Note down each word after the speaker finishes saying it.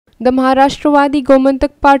The Maharashtrawadi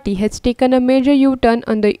Gomantak party has taken a major U-turn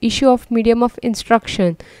on the issue of medium of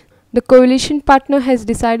instruction. The coalition partner has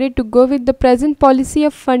decided to go with the present policy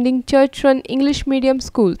of funding church-run English medium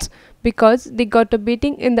schools because they got a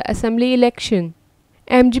beating in the assembly election.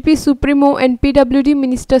 MGP Supremo and PWD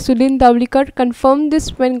Minister Sulin Davlikar confirmed this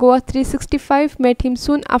when Goa 365 met him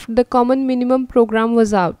soon after the common minimum program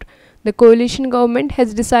was out. The coalition government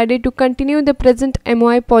has decided to continue the present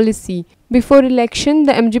MoI policy. Before election,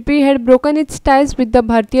 the MGP had broken its ties with the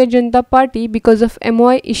Bharatiya Janata Party because of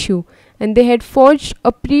MoI issue, and they had forged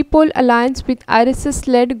a pre-poll alliance with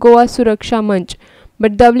RSS-led Goa Suraksha Manch.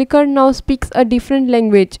 But Davlikar now speaks a different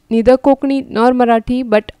language, neither Kokani nor Marathi,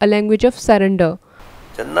 but a language of surrender.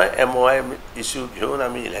 जेन्ना MoI issue घेऊन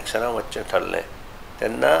आमी इलेक्शनाक वचचें ठरलें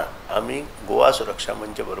तेन्ना आमी गोवा सुरक्षा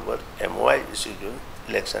मंचे बरोबर MoI issue घेऊन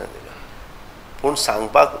इलेक्शनाक गेले. पूण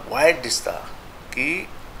सांगपाक वायट दिसता की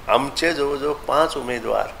आमचे जवळ जवळ 5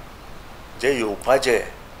 उमेदवार जे येवपाचे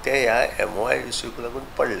ते ह्या MoI इश्यूक लागून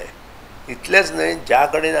पडले. इतलेंच न्हय, ज्या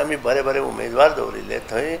कडेन आमी बरे बरे उमेदवार दवरिल्ले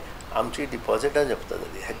थंय आमची डिपॉझिटां जप्त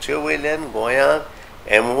जाली. हाचे वयल्यान गोंयांत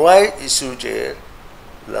MoI इश्यूचेर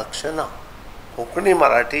लक्ष ना. कोंकणी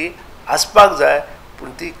मराठी आसपाक जाय पूण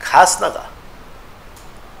ती खास नाका.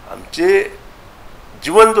 आमचे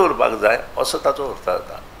जिवंत उरपाक जाय असो ताचो अर्थ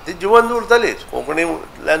जाता. ती जिवंत उरतलीच.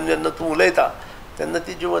 कोंकणींतल्यान जेन्ना तूं उलयता तेन्ना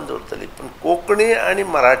ती जिवंत उरतली. पूण कोंकणी आनी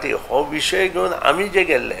मराठी हो विशय घेवन आमी जे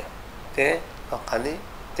गेल्ले ते लोकांनी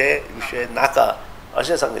ते विशय नाका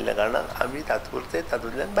अशें सांगिल्ल्या कारणान आमी तात्पुरते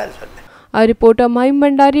तातूंतल्यान भायर सरले. A reporter Maim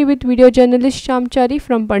Bhandari with video journalist Shamchari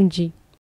from Panji.